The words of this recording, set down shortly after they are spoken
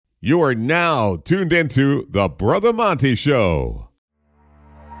You are now tuned into The Brother Monty Show.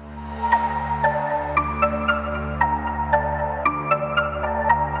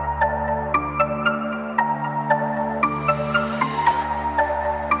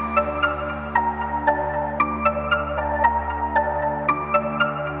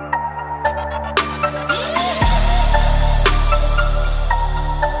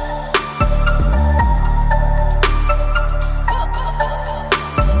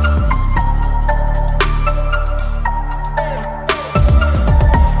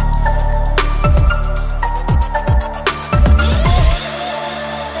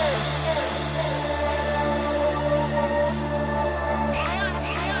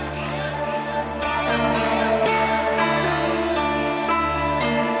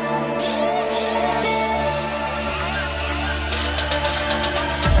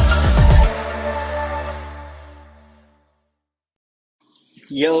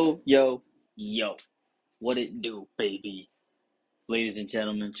 Yo, what it do, baby? Ladies and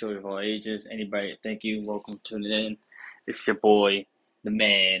gentlemen, children of all ages, anybody, thank you, welcome to tuning in. It's your boy, the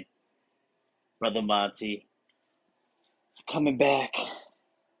man, Brother Monty, coming back,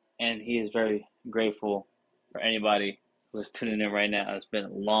 and he is very grateful for anybody who is tuning in right now. It's been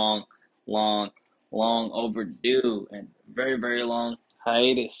a long overdue, and very long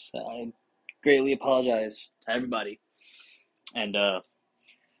hiatus. I greatly apologize to everybody, and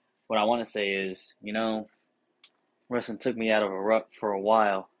what I want to say is, wrestling took me out of a rut for a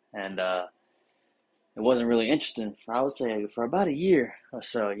while, and it wasn't really interesting for, I would say, for about a year or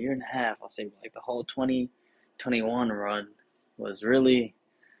so, a year and a half. I'll say like the whole 2021 run wasn't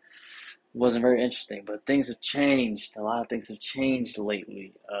very interesting, but things have changed. A lot of things have changed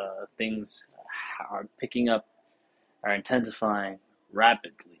lately. Things are picking up, are intensifying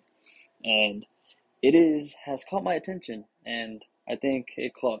rapidly, and has caught my attention, and I think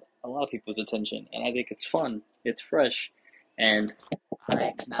it caught a lot of people's attention, and I think it's fun, it's fresh, and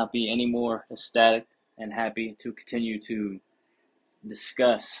I cannot be any more ecstatic and happy to continue to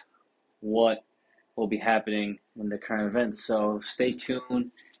discuss what will be happening in the current events. So stay tuned,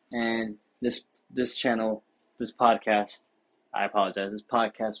 and this channel, this podcast, I apologize, this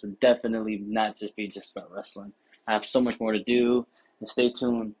podcast would definitely not just be just about wrestling. I have so much more to do, and stay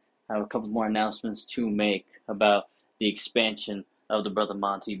tuned. I have a couple more announcements to make about the expansion of the Brother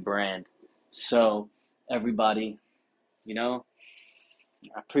Monty brand. So, everybody, I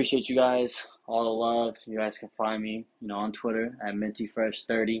appreciate you guys, all the love. You guys can find me, on Twitter at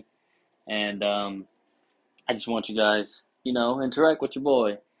MintyFresh30. And I just want you guys, interact with your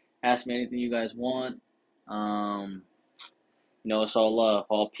boy. Ask me anything you guys want. It's all love,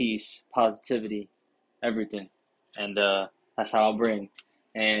 all peace, positivity, everything. And that's how I bring.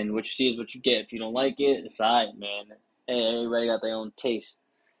 And what you see is what you get. If you don't like it, it's all right, man. Hey, everybody got their own taste.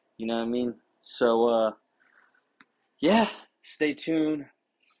 You know what I mean? So, yeah, stay tuned.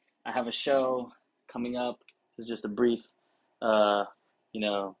 I have a show coming up. This is just a brief, to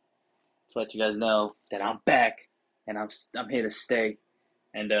let you guys know that I'm back and I'm here to stay.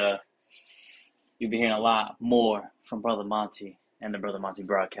 And you'll be hearing a lot more from Brother Monty and the Brother Monty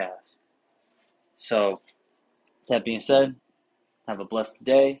broadcast. So, that being said, have a blessed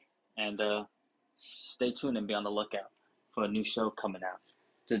day, and stay tuned and be on the lookout for a new show coming out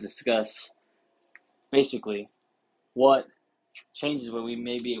to discuss basically what changes what we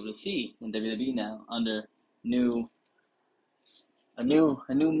may be able to see in WWE now under a new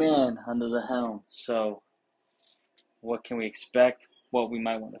man under the helm. So what can we expect? What we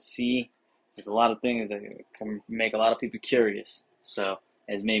might want to see? There's a lot of things that can make a lot of people curious. So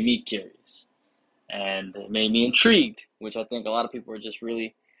it's made me curious, and it made me intrigued, which I think a lot of people are just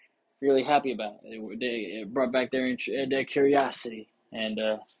really happy about. It brought back their curiosity, and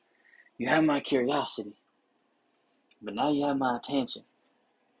you have my curiosity, but now you have my attention,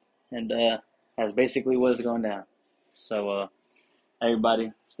 and that's basically what is going down. So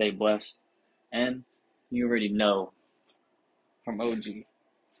everybody, stay blessed, and you already know from OG,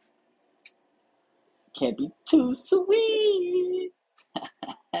 can't be too sweet.